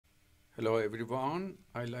Hello everyone,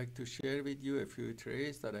 I'd like to share with you a few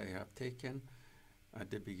trades that I have taken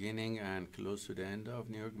at the beginning and close to the end of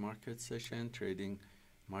New York market session, trading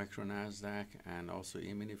micro Nasdaq and also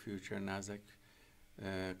E-mini future Nasdaq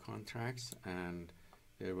contracts. And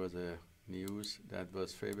there was a news that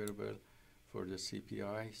was favorable for the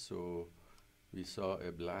CPI, so we saw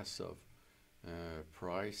a blast of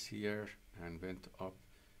price here and went up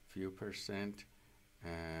few percent.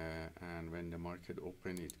 And when the market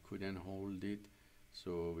opened, it couldn't hold it,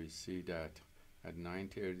 so we see that at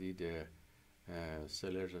 9:30 the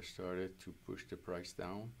sellers started to push the price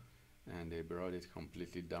down, and they brought it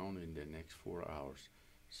completely down in the next 4 hours.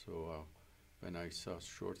 So when I saw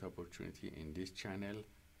short opportunity in this channel,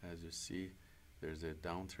 as you see, there's a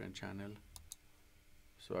downtrend channel,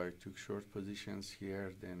 so I took short positions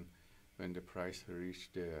here. Then when the price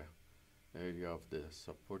reached the area of the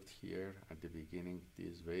support here at the beginning,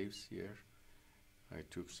 these waves here, I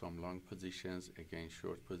took some long positions, again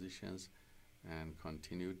short positions, and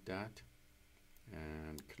continued that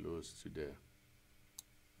and close to the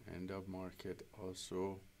end of market.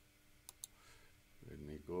 Also, let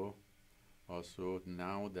me go. Also,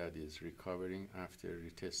 now that is recovering after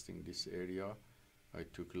retesting this area, I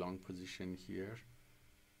took long position here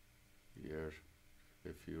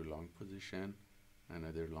a few long position,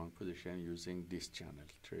 another long position using this channel,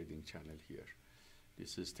 trading channel here.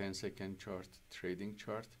 This is 10-second chart, trading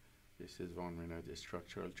chart. This is 1 minute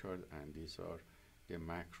structural chart, and these are the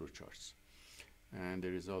macro charts. And the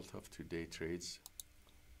result of today trades,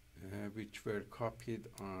 which were copied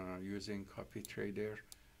using copy trader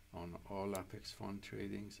on all Apex Fund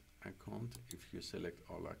Tradings account. If you select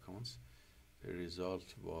all accounts, the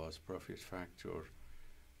result was profit factor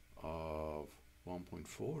of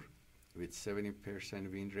 1.4 with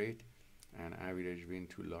 70% win rate and average win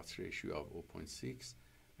to loss ratio of 0.6,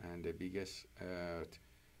 and the biggest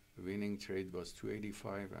winning trade was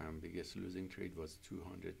 285 and biggest losing trade was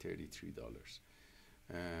 $233.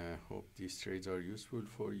 Hope these trades are useful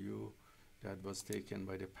for you. That was taken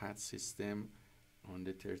by the PAAT system on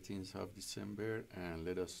the 13th of December, and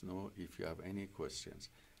let us know if you have any questions.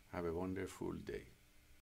 Have a wonderful day.